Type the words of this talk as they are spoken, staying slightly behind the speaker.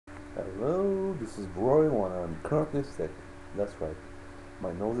Hello, this is Roy when I'm currently sick. That's right.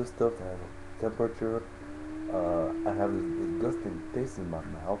 My nose is stuffed, I have a temperature, I have this disgusting taste in my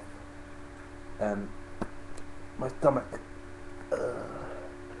mouth, and my stomach. Uh,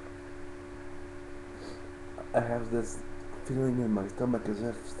 I have this feeling in my stomach as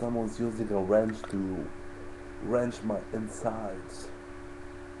if someone's using a wrench to wrench my insides.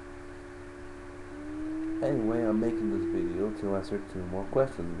 Anyway, I'm making this video to answer 2 more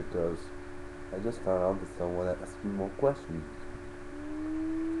questions because I just found out that someone asked me more questions.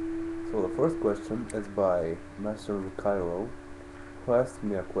 So the first question is by Master Cairo, who asked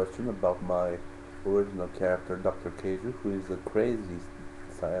me a question about my original character, Dr. Kaiju, who is a crazy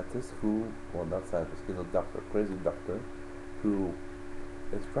scientist well, not scientist, he's a doctor, crazy doctor, who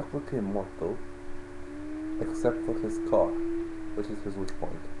is practically immortal, except for his car, which is his weak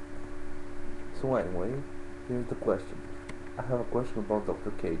point. So anyway, here's the question. I have a question about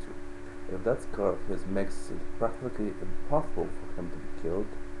Dr. Kaiju. If that scar of his makes it practically impossible for him to be killed,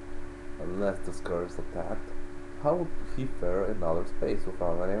 unless the scar is attacked, how would he fare in outer space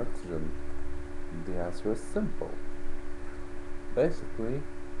without any oxygen? The answer is simple. Basically,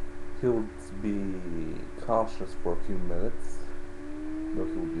 he would be conscious for a few minutes, though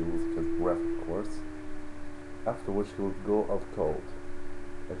he would be losing his breath, of course, after which he would go out cold,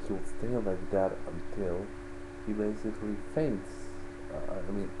 and he would stay like that until he basically faints.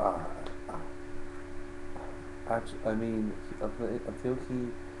 I mean, actually, until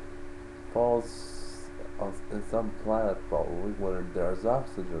he falls in some planet probably where there's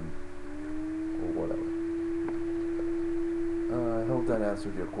oxygen or whatever. I hope that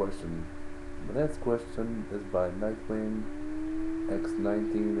answered your question. The next question is by Nightwing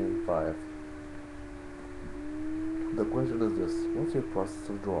X1985. The question is this: what's your process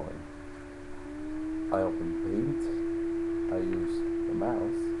of drawing? I open Paint, I use the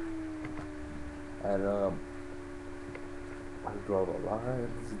mouse, and I draw the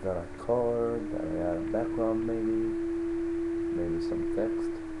lines, then I color, then I add a background maybe some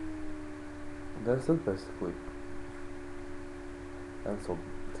text. That's it basically. And so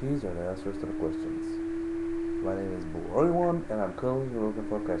these are the answers to the questions. My name is Boy1 and I'm currently looking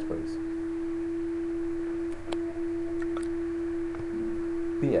for a catchphrase.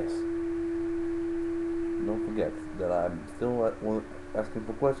 P.S. Don't forget that I'm still asking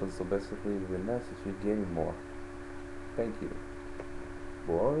for questions, so basically it would be nice if you gave me more. Thank you.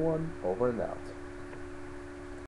 Boy1 over and out.